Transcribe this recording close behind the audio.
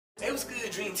Hey, what's good,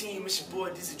 Dream Team? It's your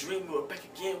boy, this is Dream. We're back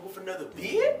again with another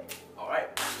vid.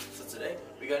 Alright, so today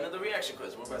we got another reaction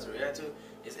quiz. We're about to react to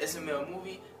is SML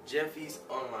Movie, Jeffy's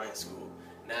online school.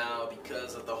 Now,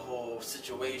 because of the whole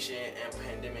situation and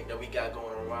pandemic that we got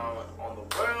going around on the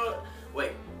world,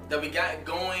 that we got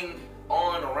going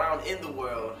on around in the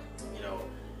world, you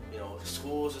know,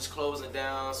 schools is closing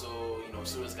down, so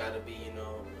students got to be,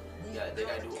 they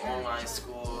got to do online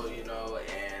school, and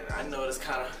I know it's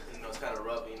kind of, it's kind of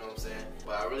rough, you know what I'm saying?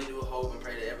 But I really do hope and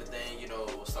pray that everything,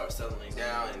 will start settling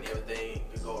down and everything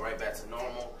can go right back to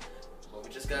normal. But we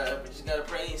just gotta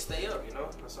pray and stay up,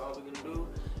 That's all we're gonna do.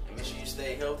 And make sure you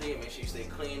stay healthy and make sure you stay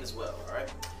clean as well,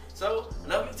 alright? So,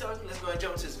 enough of me talking, let's go ahead and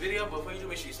jump into this video. But before you do,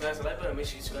 make sure you smash the like button, make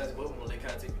sure you subscribe to both of them,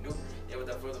 content if you're new. Yeah,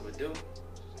 without further ado,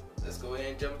 let's go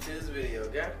ahead and jump into this video,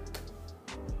 okay?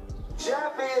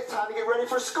 Jeffy, it's time to get ready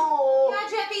for school. Yeah,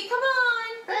 Jeffy, come on.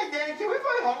 Hey, Danny, can we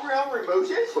play Hungry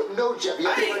Mooses? No, Jeffy, you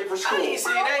have to get ready for school. I ain't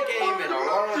seen that game in a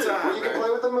long time. Well, you can play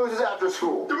with the mooses after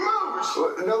school. The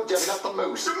moose? No, Jeffy, not the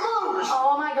moose. The moose.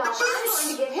 Oh my gosh, I'm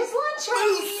going to get his lunch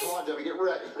ready. Come on, Jeffy, get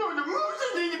ready. No, the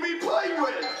mooses need to be played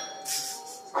with.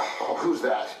 Oh, who's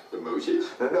that? The mooses?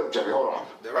 No, Jeffy, hold on.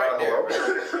 They're right there.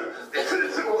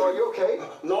 Well, are you okay?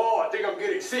 No, I think I'm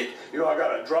getting sick. I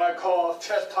got a dry cough,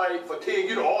 chest tight,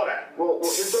 fatigue, all that. Well,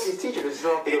 you're Jeffy's teacher. Does he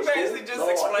not He basically just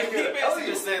explained. He basically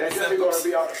just said the Jeffy's going to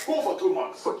be out of school for 2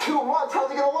 months. For 2 months?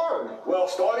 How's he going to learn? Well,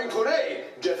 starting today,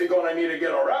 Jeffy going to need to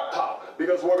get a laptop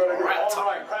because we're going to do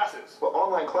online classes. Well,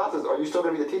 online classes? Are you still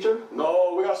going to be the teacher?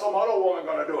 No, we got some other woman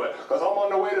going to do it because I'm on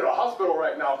the way to the hospital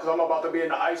right now because I'm about to be in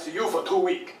the ICU for 2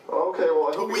 weeks. Okay, well,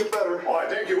 I hope you get better. All right,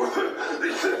 thank you.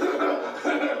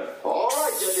 All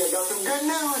right, Jeffy, I got some good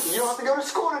news. You don't have to go to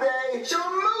school today. It's your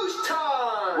moose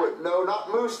time. What? No,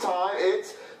 not moose time.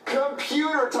 It's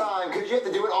computer time because you have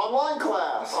to do an online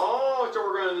class. Oh, so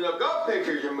we're going to look up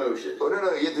pictures of mooses. Oh,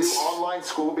 no, you have to do online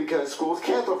school because school's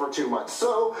canceled for 2 months.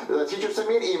 So the teacher sent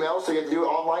me an email, so you have to do an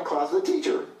online class with the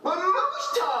teacher. But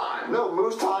moose time. No,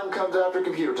 moose time comes after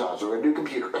computer time, so we're going to do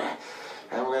computer.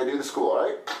 And we're going to do the school, all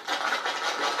right?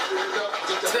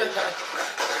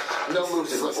 No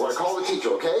mooses. Look, we're going to call the teacher,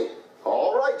 okay?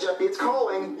 All right, Jeffy, it's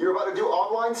calling. You're about to do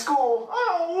online school.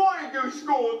 I don't want to do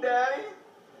school, Daddy.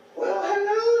 Well,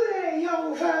 hello there,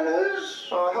 young fellas.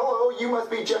 Hello, you must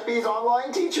be Jeffy's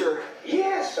online teacher.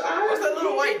 Yes, What's that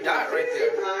little white dot right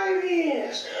there? 55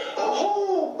 years. A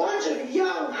whole bunch of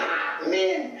young, hot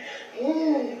men.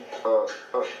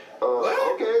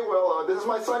 Okay, well, this is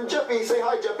my son, Jeffy. Say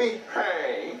hi, Jeffy.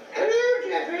 Hey. Hello,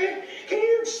 Jeffy. Can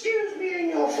you excuse me and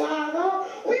your father?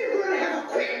 We're going to have a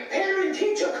quick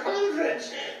parent-teacher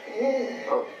conference.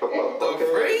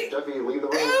 Okay, Jeffy, leave the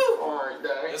room. All right,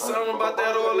 Daddy. There's something about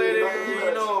that old lady,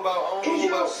 about. Can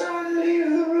your son leave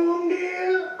the room,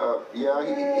 dear?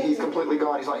 Yeah, he's completely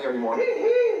gone. He's not here anymore. I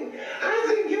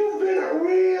think you've been a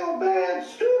real bad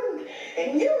student,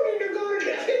 and you need to go to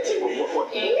the kitchen. What?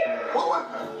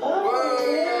 What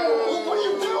are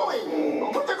you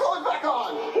doing? Put the clothes back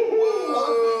on.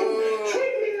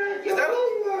 Treat me like your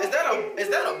homework. Is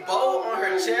that a bow on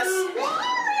her chest?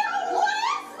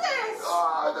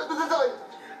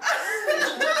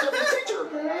 Teacher.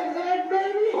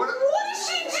 What is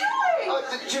she doing?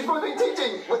 She's supposed to be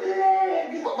teaching. I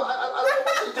don't know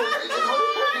what she's doing. It's a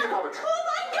conference. Oh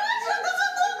my gosh, that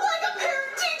doesn't look like a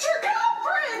parent-teacher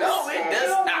conference. No, it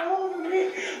does not.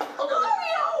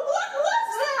 Mario, what was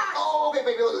that? Oh, okay,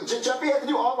 baby. Look, Jeffy had to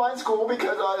do online school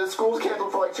because school's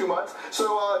canceled for like 2 months.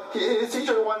 So his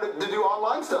teacher wanted to do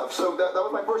online stuff. So that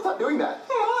was my first time doing that.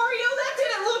 Mario, that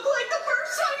didn't look like the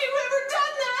first time you've ever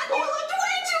done that. You looked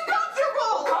way too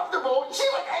comfortable. Comfortable?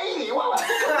 She's like 80. Well, that's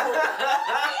comfortable.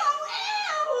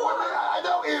 I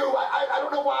know, ew. I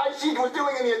don't know why she was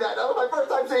doing any of that. That was my first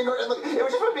time seeing her. And look, it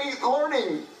was just me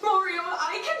learning. Mario,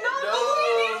 I cannot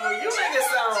believe You make it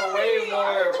sound way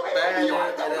more bad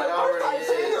than it already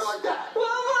is. Like that. Well,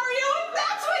 Mario, if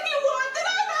that's what you want, then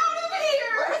I'm out of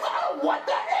here. What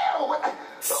the hell?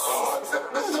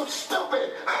 This is so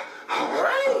stupid.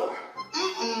 Right?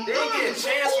 They didn't get a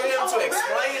chance for him to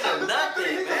explain or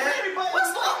nothing, man.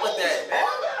 What's up with that, man?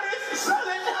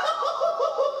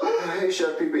 Hey,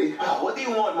 Chef PB. What do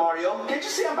you want, Mario? Can't you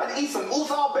see I'm about to eat some oops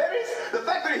all berries? The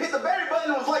fact that he hit the berry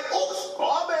button was like, oops,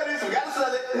 all berries, we gotta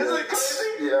sell it. Isn't it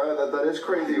crazy? Yeah, that is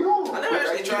crazy. I never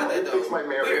actually tried that, though. Fix my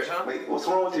marriage. Weird, huh? Wait, what's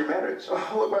wrong with your marriage?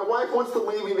 Look, my wife wants to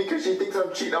leave me because she thinks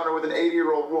I'm cheating on her with an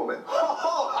 80-year-old woman.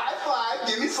 Oh, high five,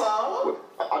 give me some.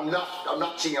 I'm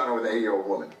not cheating on her with an 80-year-old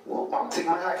woman. Well, I'll take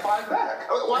my high five back.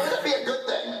 Why would that be a good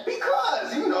thing? Because,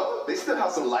 they still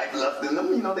have some life left in them.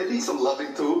 They need some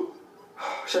loving too.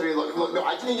 Chevy, look, no,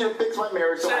 I need you to fix my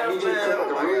marriage, so I need you to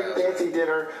cook like a really fancy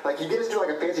dinner. Like, you get us to like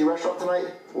a fancy restaurant tonight?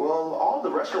 Well, all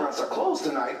the restaurants are closed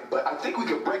tonight, but I think we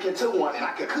could break into one and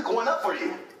I could cook one up for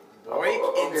you. Break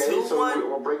into so one?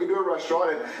 We'll break into a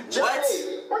restaurant and...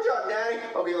 Jeffy, what's up, Daddy?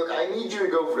 Okay, look, I need you to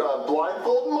go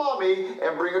blindfold Mommy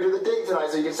and bring her to the date tonight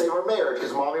so you can save our marriage,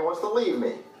 because Mommy wants to leave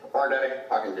me. All right, Daddy,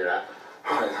 I can do that.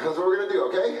 All right, that's what we're going to do,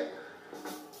 okay?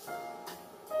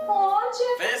 Aw,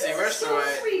 Jeffy, Fancy restaurant.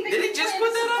 So sweet Did he just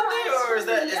put that out there, or is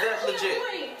that legit?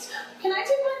 Wait. Can I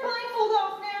take my blindfold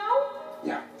off now?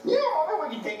 Yeah. Yeah, Mommy,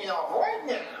 we can take it off right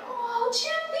now. Oh,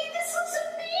 Jeffy, this looks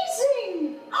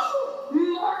amazing.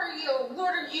 Mario,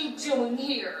 what are you doing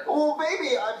here? Oh,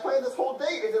 baby, I planned this whole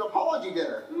date as an apology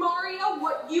dinner. Mario,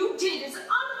 what you did is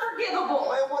unforgivable.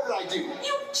 Oh, and what did I do?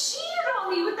 You cheated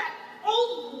on me with that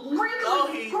old wrinkly No,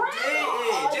 he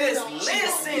grandma. didn't. Just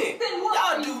listen. Then what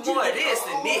Y'all were do you more of doing? this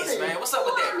than this, man. What's up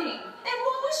with that? Learning. And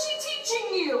what was she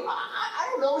teaching you? I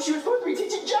don't know. She was supposed to be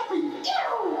teaching Jeffy.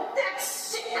 Ew, that's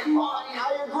sick, Mario.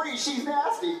 I agree. She's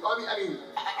nasty.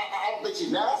 I don't think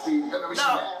she's nasty. I mean, she's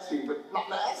nasty, but not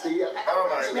nasty. Oh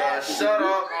my God! Shut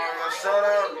up, Mario. Shut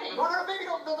up. No, baby,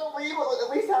 don't leave. At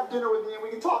least have dinner with me and we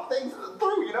can talk things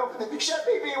through, you know? Chef,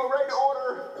 baby, we're ready to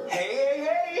order.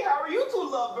 Hey, how are you two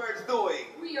lovebirds doing?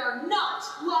 We are not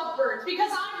lovebirds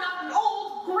because I'm not an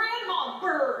old grandma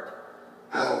bird.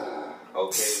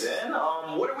 Okay then,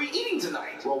 what are we eating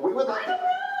tonight? Well, we would I like don't to...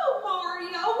 know, Mario.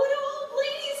 What do old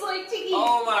ladies like to eat?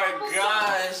 Oh my Apple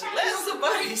gosh! sauce,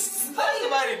 Let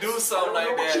somebody do something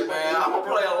like that, man. I'm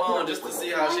gonna play along just to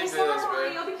see how she feels, man.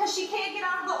 Mario, because she can't get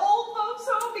out of the old folks'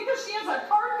 home because she has a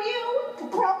car view.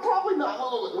 Probably not.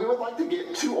 Look, we would like to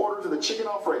get 2 orders of the chicken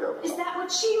Alfredo. Is that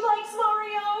what she likes,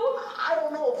 Mario? I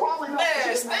don't know. Probably not.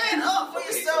 Man, stand up for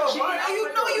yourself, Mario.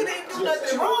 You know you didn't do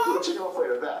nothing 2 orders of wrong. the chicken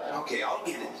Alfredo, that. Okay, I'll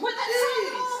get it. With that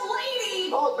same old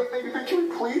lady. Oh, baby, can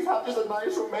we please have just a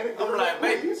nice romantic dinner? I'm like,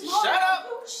 baby, please? shut up.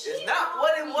 It's not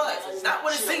what it was. It's not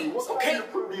what it seems. What Okay? can I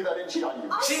prove to you that I didn't cheat on you?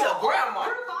 She's a grandma.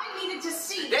 Proof I needed to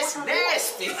see. That's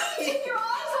nasty. Take your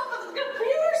eyes off of the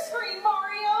computer screen,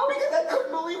 Mario. Because I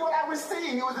couldn't believe what I was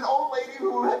seeing. It was an old lady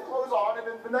who had clothes on, and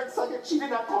then the next second she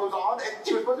didn't have clothes on, and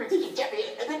she was supposed to be teaching Jeffy.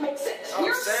 It didn't make sense. I'm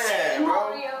You're saying, sick, bro.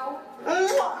 Mario.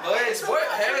 Well, his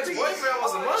boyfriend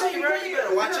was a monkey, bro. You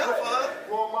better watch out for her.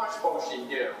 What am I supposed to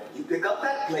do? You pick up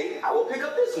that plate, I will pick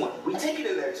up this one. We take it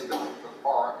in there together.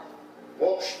 Alright.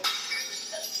 Well,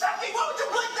 Jeffy, why would you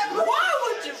plate that plate? Why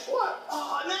would you? What?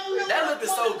 Oh, no, That looked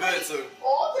so good, too.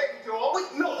 Oh, I'll take it to him.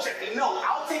 Wait, no, Jeffy, no.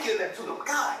 I'll take it in there to them.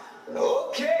 God.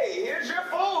 Okay, here's your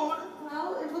food.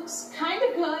 Well, it looks kind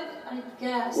of good, I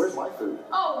guess. where's my food?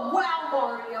 Oh, wow,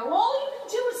 Mario. All you can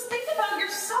do is think about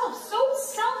yourself. So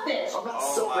selfish. I'm not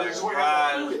Oh selfish. my It's where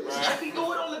God, my food is. bro. Jeffy,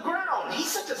 threw it on the ground.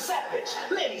 He's such a savage.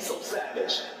 Man, he's so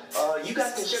savage. You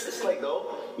guys can share this plate,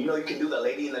 though. You know you can do the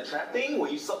lady in the trap thing where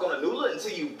you suck on a noodle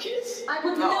until you kiss. I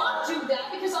would not do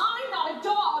that because I'm not a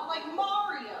dog like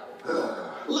Mario.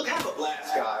 Look, have a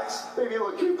blast, guys. Baby,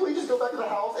 look, can you please just go back to the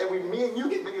house and me and you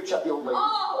can video chat the old lady?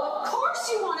 Oh, of course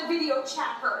you want to video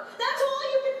chat her. That's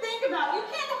all you can think about. You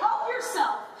can't help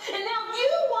yourself. And now you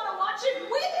want to watch it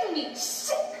with me.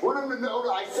 Sick. Well, no,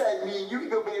 I said me and you can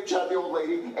go video chat the old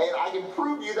lady, and I can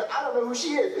prove to you that I don't know who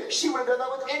she is. She would have done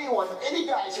that with anyone, any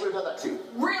guy she would have done that to.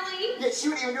 Really? Yeah, she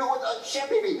would even do it with Chef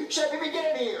Baby. Chef Baby,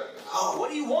 get in here. Oh, what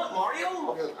do you want,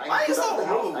 Mario? Okay, Why you so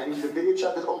rude? I need you to video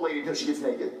chat this old lady until she gets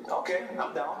naked. Okay,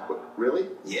 I'm down. Really?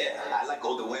 Yeah, I like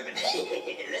older women. Let's do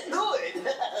it.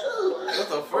 What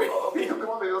the freak? Okay, come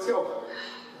on, baby, let's go.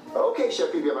 Okay,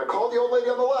 Chef Baby, I'm gonna call the old lady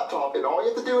on the laptop, and all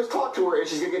you have to do is talk to her, and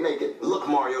she's gonna get naked. Look,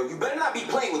 Mario, you better not be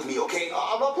playing with me, okay?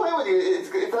 I'm not playing with you. It's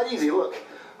that easy. Look.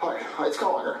 All right, it's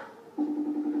calling her.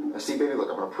 Now, see, baby, look,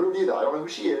 I'm gonna prove to you that I don't know who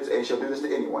she is, and she'll do this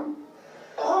to anyone.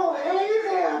 Oh, hey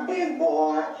there, big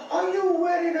boy. Are you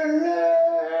ready to learn?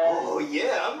 Oh,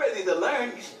 yeah, I'm ready to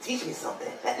learn. You should teach me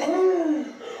something.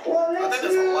 Well, let's think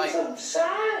that's a learn light. some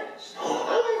science.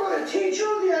 I'm going to teach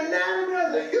you the anatomy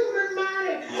of the human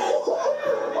body.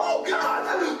 Oh,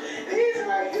 God. These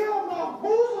right here are my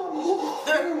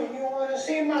bosoms. You want to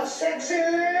see my sexy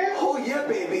legs? Oh, yeah,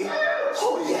 baby.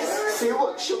 Oh, yes. See,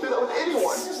 look, she'll do that with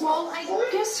anyone. Well, I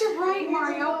guess you're right,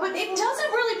 Mario, but it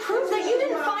doesn't really prove that you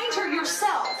didn't find her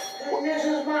yourself. And this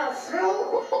is my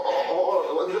throat.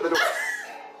 Oh, look at the door.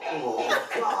 Oh,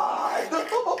 God.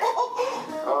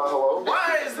 Hello?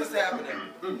 Why is this happening?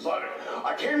 Sonny,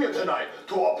 I came here tonight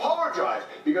to apologize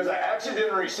because I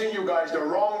accidentally sent you guys the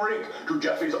wrong link to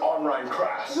Jeffy's online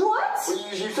class. What? Well,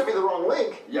 you sent me the wrong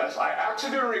link. Yes, I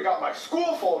accidentally got my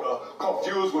school folder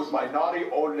confused with my naughty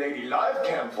old lady live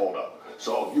cam folder.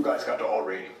 So you guys got the all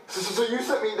rating. So you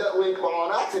sent me that link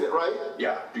on accident, right?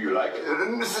 Yeah, do you like it?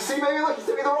 See, baby, look, you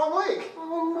sent me the wrong link.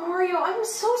 Oh, Mario, I'm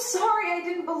so sorry I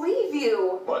didn't believe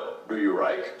you. But do you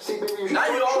like? See, baby, you should Now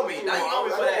you start owe me. trusting Now you me. owe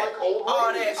me I for don't that. like old All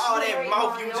ladies. that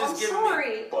mouth you Mario, just I'm giving sorry.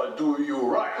 me. But do you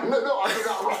like? No, I do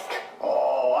not like.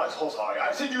 Oh, I'm so sorry.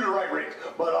 I sent you the right link,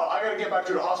 but I gotta get back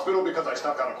to the hospital because I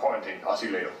snuck out of quarantine. I'll see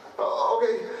you later.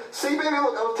 Okay. See, baby,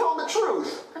 look, I was telling the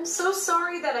truth. I'm so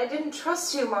sorry that I didn't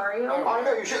trust you, Mario. I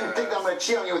know you shouldn't think that I'm going to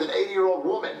cheat on you with an 80-year-old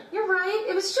woman. You're right.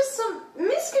 It was just some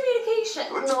miscommunication.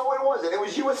 No, it wasn't. It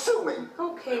was you assuming.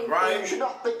 Okay. Right. You should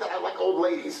not think that I like old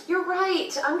ladies. You're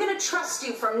right. I'm gonna trust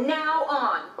you from now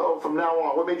on. Oh, from now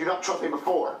on. What made you not trust me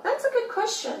before? That's a good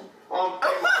question. Hey, Mom.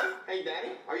 Hey,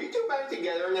 Daddy. Are you two back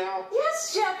together now?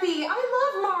 Yes, Jeffy. I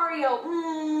love Mario.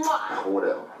 Mwah.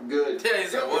 Whatever. Good. Yeah,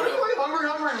 he's like, what up? Play Hungry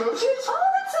Motions? Oh,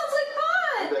 that sounds like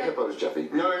The fun. hippos, Jeffy.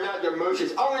 No, they're not. They're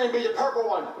motions. I'm gonna be the purple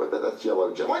one. But that's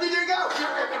yellow, Jeffy. Where did you go? Jeffy,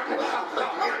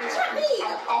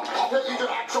 I'll get you your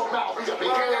actual mouth, Jeffy.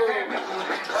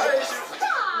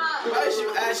 stop. Why is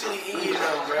you actually eating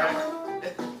them, bro?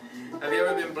 Have you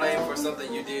ever been blamed for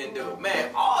something you didn't do?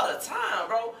 Man, all the time,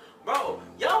 bro. Bro,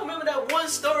 y'all remember that one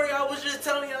story I was just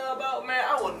telling y'all about? Man,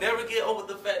 I will never get over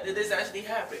the fact that this actually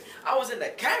happened. I was in the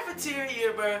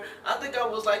cafeteria, bro. I think I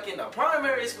was like in a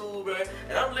primary school, bro.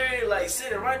 And I'm literally like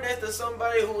sitting right next to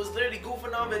somebody who was literally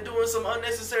goofing off and doing some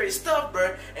unnecessary stuff,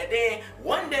 bro. And then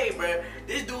one day, bro,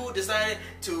 this dude decided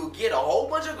to get a whole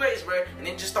bunch of grapes, bro, and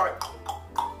then just start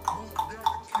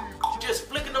just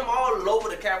flicking them all over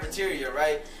the cafeteria,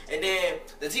 right? And then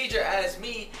the teacher asked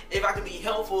me if I could be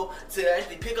helpful to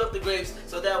actually pick up the grapes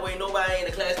so that way nobody in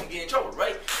the class can get in trouble,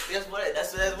 right? That's what I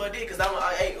did, because I'm a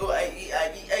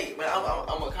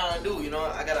kind of dude, you know.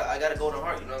 I gotta go to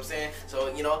heart, you know what I'm saying?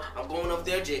 So, you know, I'm going up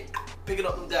there, picking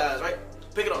up them guys, right?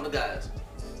 Picking up the guys,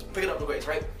 picking up the grapes,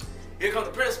 right? Here comes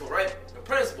the principal, right? The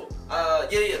principal,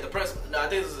 the principal. No, I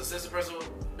think this is assistant principal.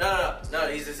 No,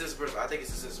 he's the assistant principal. I think he's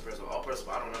the assistant principal. Or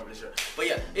principal, I don't remember this sure. But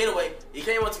yeah, anyway, he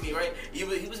came up to me, right? He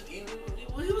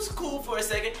was cool for a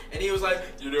second, and he was like,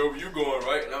 you know where you going,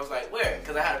 right? And I was like, where?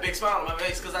 Because I had a big smile on my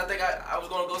face, because I think I was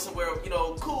going to go somewhere, you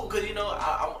know, cool, because, you know,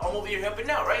 I'm over here helping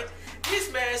out, right?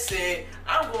 This man said,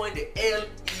 I'm going to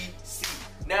LEC.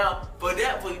 Now, for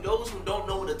those who don't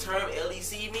know what the term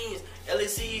LEC means,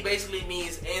 LEC basically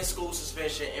means in-school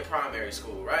suspension in primary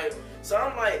school, right? So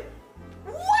I'm like,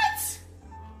 what?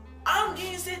 I'm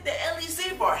getting sent to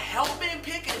LEC for helping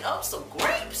picking up some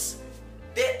grapes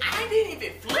that I didn't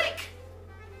even flick.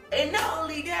 And not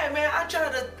only that, man, I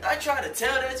tried to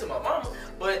tell that to my mama,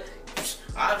 but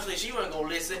obviously she wasn't gonna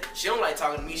listen. She don't like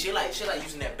talking to me. She like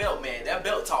using that belt, man. That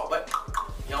belt talk, but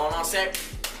you know what I'm saying?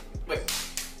 Wait,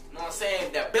 you know what I'm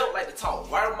saying? That belt like to talk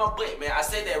right on my butt, man. I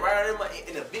said that right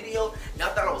in the video. Y'all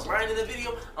thought I was lying in the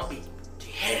video. I'm being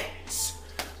dead ass.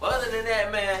 But other than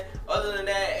that, man,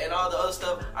 and all the other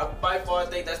stuff, I by far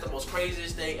think that's the most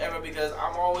craziest thing ever, because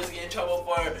I'm always getting in trouble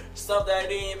for stuff that I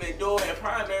didn't even do in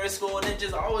primary school, and then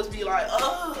just always be like,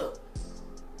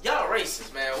 y'all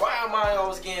racist, man. Why am I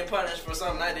always getting punished for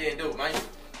something I didn't do, man?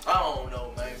 I don't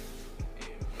know, man.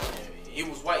 He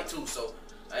was white too, so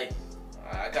I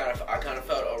kind of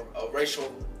felt a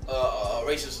racist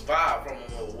vibe from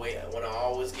him when I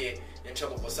always get in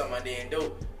trouble for something I didn't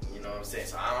do. You know what I'm saying?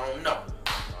 So I don't know.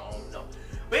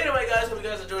 But anyway, guys, hope you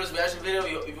guys enjoyed this reaction video.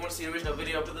 If you want to see the original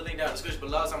video, put the link down in the description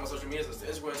below. It's on my social media, so it's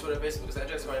Instagram, Twitter, Facebook,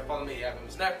 Snapchat. Go ahead and follow me at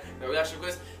Snap. The reaction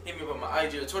request, hit me up on my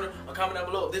IG or Twitter, or comment down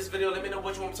below this video. Let me know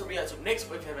what you want me to react to next,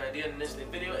 or if you have an idea in the next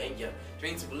video. And yeah,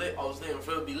 dreams to be lit, always lit, and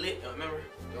forever be lit. And remember,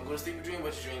 don't go to sleep and dream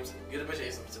about your dreams. Get a bunch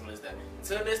of something similar as that.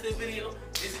 Until next video,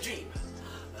 it's a dream.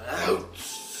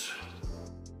 Out.